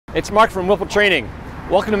It's Mark from Whipple Training.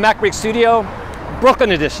 Welcome to MacBreak Studio,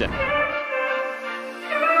 Brooklyn edition.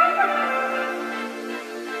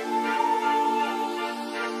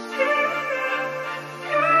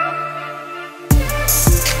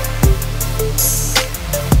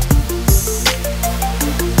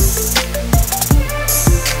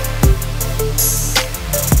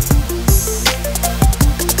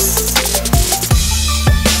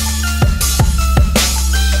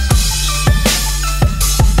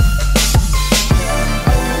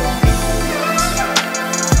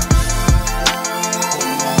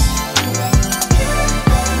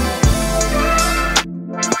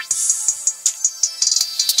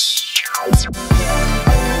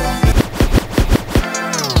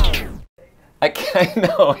 I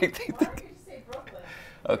know.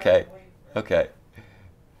 Okay.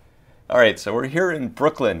 All right, so we're here in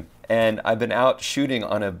Brooklyn, and I've been out shooting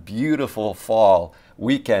on a beautiful fall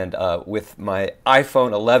weekend with my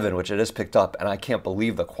iPhone 11, which I just picked up, and I can't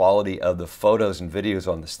believe the quality of the photos and videos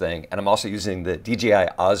on this thing. And I'm also using the DJI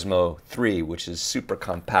Osmo 3, which is super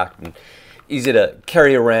compact and easy to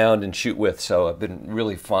carry around and shoot with, so it's been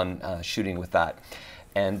really fun shooting with that.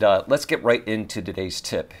 And let's get right into today's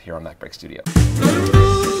tip here on MacBreak Studio.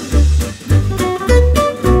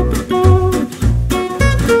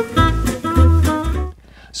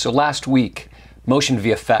 So last week,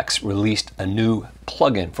 MotionVFX released a new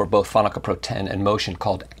plugin for both Final Cut Pro 10 and Motion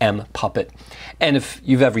called mPuppet. And if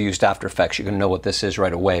you've ever used After Effects, you're going to know what this is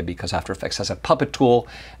right away, because After Effects has a puppet tool,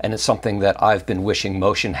 and it's something that I've been wishing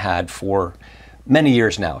Motion had for many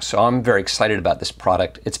years now. So I'm very excited about this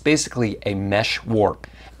product. It's basically a mesh warp.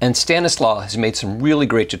 And Stanislaw has made some really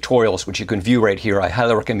great tutorials, which you can view right here. I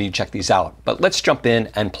highly recommend you check these out. But let's jump in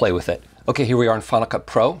and play with it. Okay, here we are in Final Cut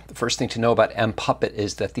Pro. The first thing to know about mPuppet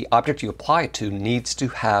is that the object you apply it to needs to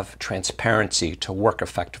have transparency to work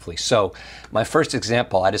effectively. So my first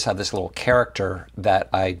example, I just have this little character that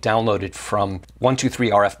I downloaded from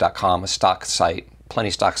 123rf.com, a stock site. Plenty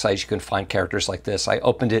of stock sites you can find characters like this. I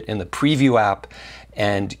opened it in the preview app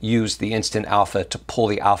and used the instant alpha to pull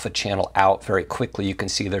the alpha channel out very quickly. You can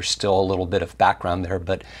see there's still a little bit of background there,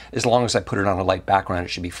 but as long as I put it on a light background, it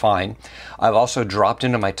should be fine. I've also dropped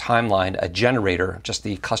into my timeline a generator, just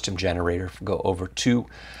the custom generator. Go over to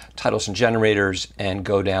titles and generators and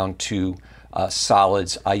go down to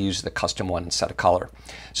solids. I use the custom one and set a color.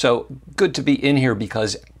 So good to be in here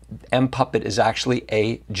because mPuppet is actually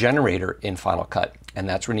a generator in Final Cut, and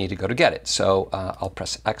that's where you need to go to get it. So I'll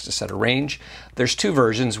press X to set a range. There's two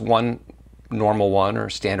versions, one normal one or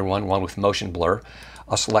standard one with motion blur.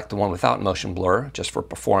 I'll select the one without motion blur just for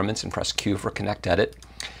performance and press Q for Connect Edit.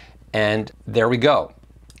 And there we go.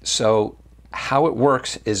 So how it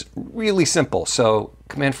works is really simple. So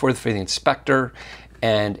Command 4 for the inspector,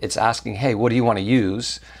 and it's asking, hey, what do you want to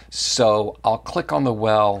use? So I'll click on the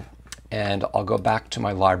well, and I'll go back to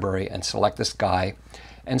my library and select this guy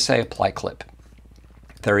and say apply clip.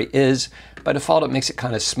 There he is. By default, it makes it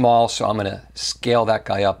kind of small, so I'm going to scale that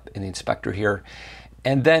guy up in the inspector here.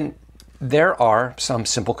 And then there are some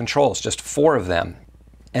simple controls, just 4 of them,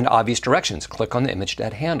 and obvious directions. Click on the image to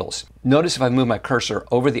add handles. Notice if I move my cursor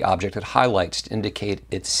over the object, it highlights to indicate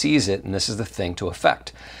it sees it, and this is the thing to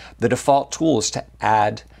affect. The default tool is to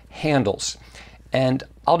add handles, and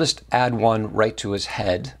I'll just add one right to his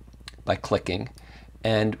head by clicking,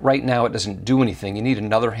 and right now it doesn't do anything. You need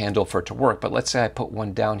another handle for it to work, but let's say I put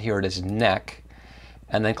one down here at his neck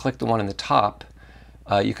and then click the one in the top.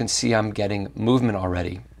 You can see I'm getting movement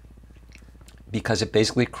already because it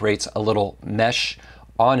basically creates a little mesh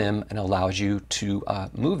on him and allows you to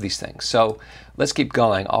move these things. So let's keep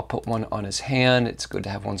going. I'll put one on his hand. It's good to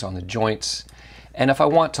have ones on the joints, and if I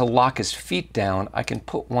want to lock his feet down, I can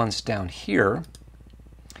put ones down here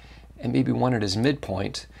and maybe one at his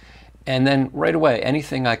midpoint. And then right away,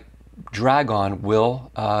 anything I drag on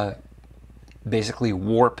will basically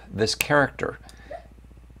warp this character.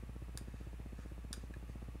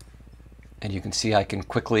 And you can see I can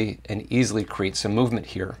quickly and easily create some movement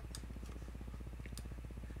here.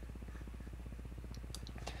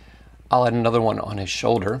 I'll add another one on his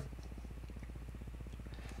shoulder.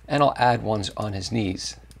 And I'll add ones on his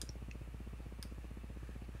knees.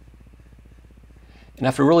 And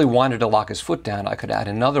if I really wanted to lock his foot down, I could add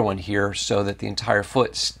another one here so that the entire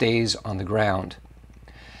foot stays on the ground.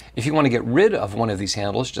 If you want to get rid of one of these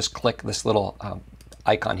handles, just click this little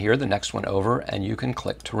icon here, the next one over, and you can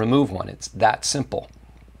click to remove one. It's that simple.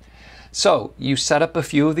 So you set up a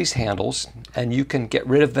few of these handles and you can get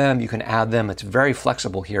rid of them, you can add them. It's very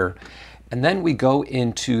flexible here. And then we go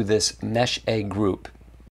into this Mesh A group.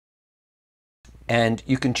 And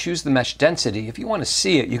you can choose the mesh density. If you want to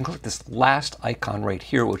see it, you can click this last icon right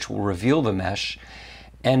here, which will reveal the mesh.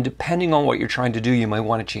 And depending on what you're trying to do, you might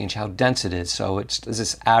want to change how dense it is. So does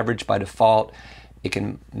this average by default? It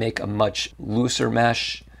can make a much looser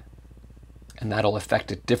mesh, and that'll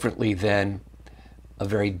affect it differently than a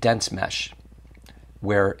very dense mesh,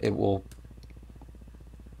 where it will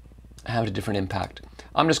have a different impact.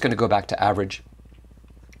 I'm just going to go back to average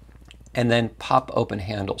and then pop open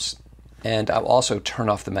handles. And I'll also turn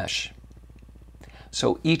off the mesh.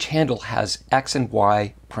 So each handle has X and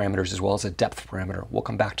Y parameters as well as a depth parameter. We'll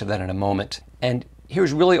come back to that in a moment. And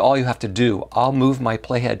here's really all you have to do. I'll move my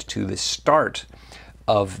playhead to the start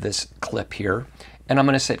of this clip here, and I'm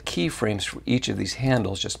going to set keyframes for each of these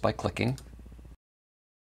handles just by clicking.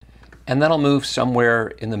 And then I'll move somewhere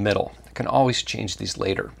in the middle. I can always change these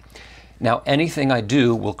later. Now anything I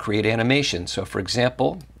do will create animation. So for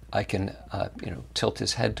example, I can tilt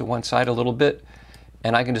his head to one side a little bit,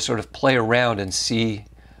 and I can just sort of play around and see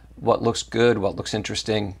what looks good, what looks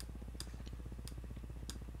interesting.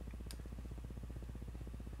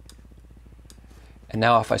 And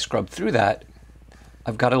now if I scrub through that,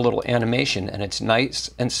 I've got a little animation, and it's nice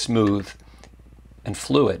and smooth and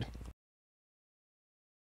fluid.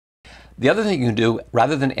 The other thing you can do,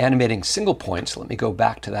 rather than animating single points, let me go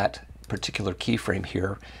back to that particular keyframe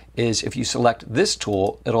here, is if you select this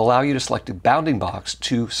tool, it'll allow you to select a bounding box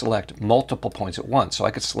to select multiple points at once. So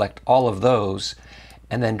I could select all of those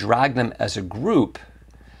and then drag them as a group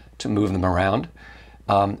to move them around.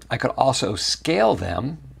 I could also scale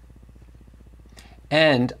them,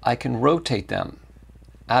 and I can rotate them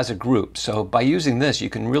as a group. So by using this, you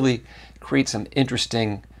can really create some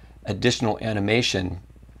interesting additional animation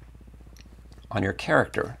on your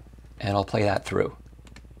character. And I'll play that through.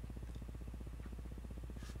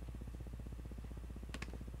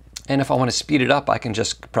 And if I want to speed it up, I can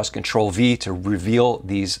just press Control V to reveal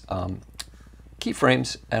these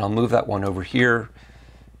keyframes, and I'll move that one over here,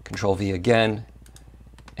 Control V again,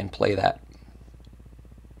 and play that.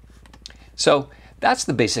 So that's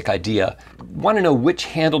the basic idea. Want to know which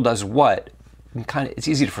handle does what? It's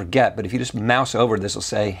easy to forget, but if you just mouse over, this will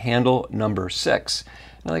say handle number 6.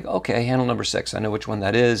 And I'm like, okay, handle number 6. I know which one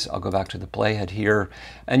that is. I'll go back to the playhead here,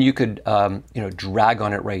 and you could drag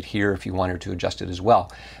on it right here if you wanted to adjust it as well.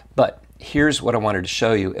 But here's what I wanted to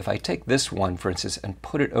show you. If I take this one, for instance, and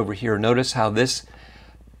put it over here, notice how this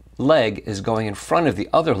leg is going in front of the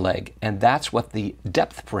other leg, and that's what the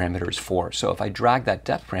depth parameter is for. So if I drag that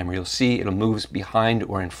depth parameter, you'll see it'll move behind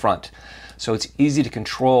or in front. So it's easy to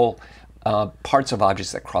control parts of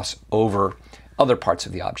objects that cross over other parts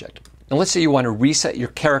of the object. And let's say you want to reset your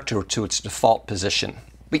character to its default position,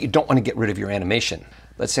 but you don't want to get rid of your animation.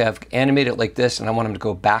 Let's say I've animated it like this, and I want him to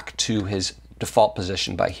go back to his default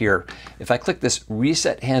position by here. If I click this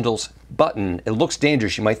Reset Handles button, it looks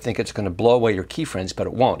dangerous. You might think it's going to blow away your keyframes, but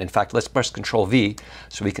it won't. In fact, let's press Control V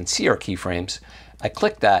so we can see our keyframes. I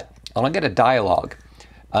click that, and I'll get a dialog.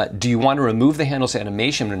 Do you want to remove the handles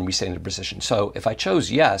animation when resetting the position? So if I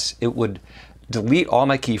chose yes, it would delete all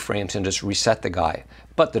my keyframes and just reset the guy.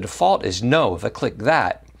 But the default is no. If I click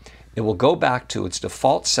that, it will go back to its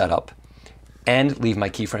default setup and leave my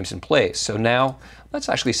keyframes in place. So now let's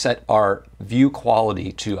actually set our view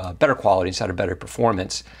quality to better quality instead of better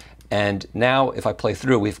performance. And now if I play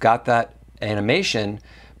through, we've got that animation,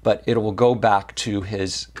 but it will go back to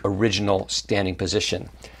his original standing position.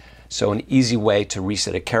 So an easy way to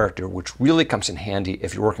reset a character, which really comes in handy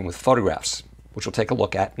if you're working with photographs, which we'll take a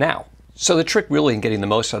look at now. So the trick really in getting the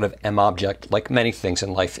most out of mObject, like many things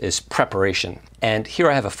in life, is preparation. And here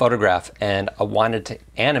I have a photograph, and I wanted to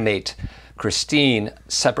animate Christine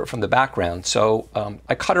separate from the background. So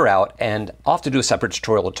I cut her out, and I'll have to do a separate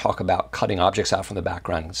tutorial to talk about cutting objects out from the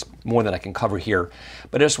background. It's more than I can cover here.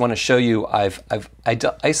 But I just want to show you I've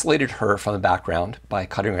isolated her from the background by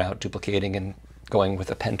cutting her out, duplicating, and going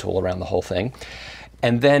with a pen tool around the whole thing.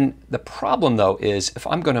 And then the problem, though, is if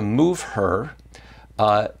I'm going to move her,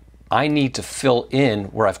 I need to fill in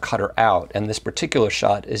where I've cut her out. And this particular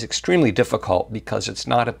shot is extremely difficult because it's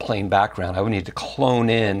not a plain background. I would need to clone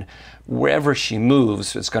in wherever she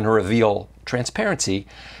moves. It's going to reveal transparency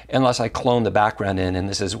unless I clone the background in, and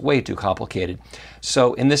this is way too complicated.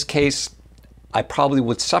 So in this case, I probably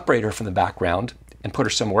would separate her from the background and put her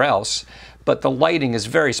somewhere else. But the lighting is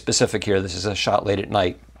very specific here. This is a shot late at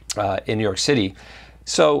night in New York City.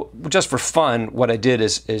 So just for fun, what I did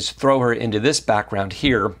is throw her into this background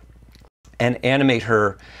here and animate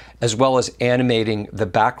her, as well as animating the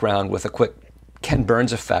background with a quick Ken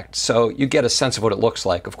Burns effect. So you get a sense of what it looks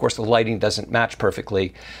like. Of course, the lighting doesn't match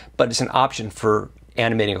perfectly, but it's an option for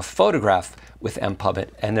animating a photograph with mPuppet.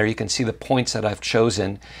 And there you can see the points that I've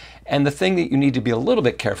chosen. And the thing that you need to be a little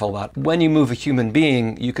bit careful about, when you move a human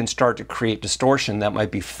being, you can start to create distortion that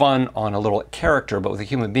might be fun on a little character, but with a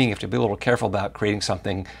human being, you have to be a little careful about creating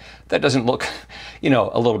something that doesn't look, a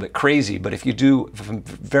little bit crazy. But if you do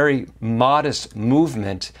very modest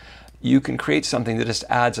movement, you can create something that just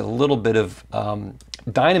adds a little bit of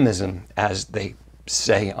dynamism, as they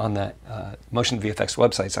say on the MotionVFX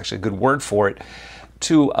website. It's actually a good word for it,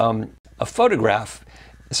 to a photograph,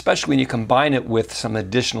 especially when you combine it with some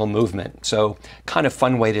additional movement. So kind of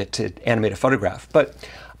fun way to animate a photograph. But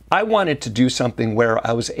I wanted to do something where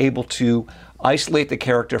I was able to isolate the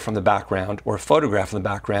character from the background or photograph from the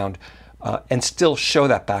background and still show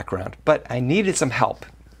that background. But I needed some help.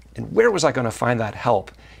 And where was I going to find that help?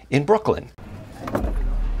 In Brooklyn.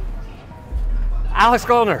 Alex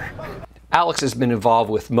Goldner. Alex has been involved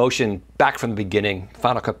with motion back from the beginning,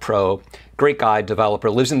 Final Cut Pro, great guy, developer,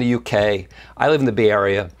 lives in the UK. I live in the Bay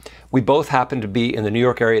Area. We both happened to be in the New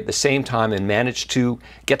York area at the same time and managed to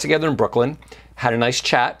get together in Brooklyn, had a nice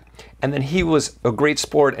chat, and then he was a great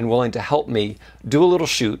sport and willing to help me do a little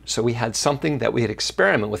shoot, so we had something that we had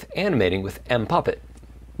experimented with animating with mPuppet.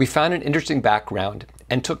 We found an interesting background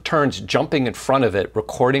and took turns jumping in front of it,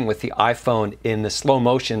 recording with the iPhone in the slow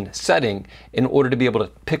motion setting in order to be able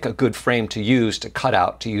to pick a good frame to use, to cut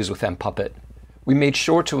out, to use with mPuppet. We made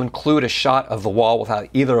sure to include a shot of the wall without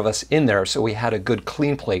either of us in there, so we had a good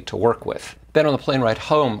clean plate to work with. Then on the plane ride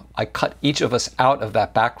home, I cut each of us out of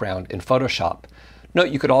that background in Photoshop. Note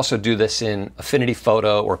you could also do this in Affinity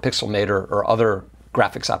Photo or Pixelmator or other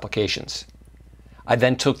graphics applications. I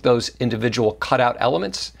then took those individual cutout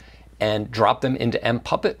elements and dropped them into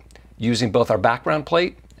mPuppet using both our background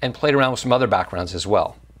plate and played around with some other backgrounds as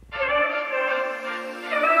well.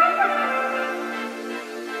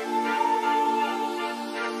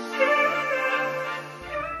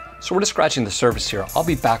 So we're just scratching the surface here. I'll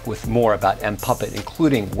be back with more about mPuppet,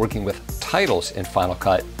 including working with titles in Final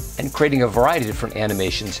Cut and creating a variety of different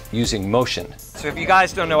animations using motion. So if you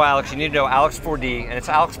guys don't know Alex, you need to know Alex4D, and it's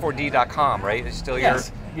alex4d.com, right? It's still your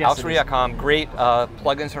alex4d.com. Great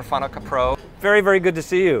plugins for Final Cut Pro. Very, very good to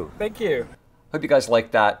see you. Thank you. Hope you guys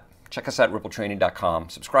liked that. Check us out at rippletraining.com.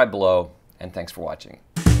 Subscribe below, and thanks for watching.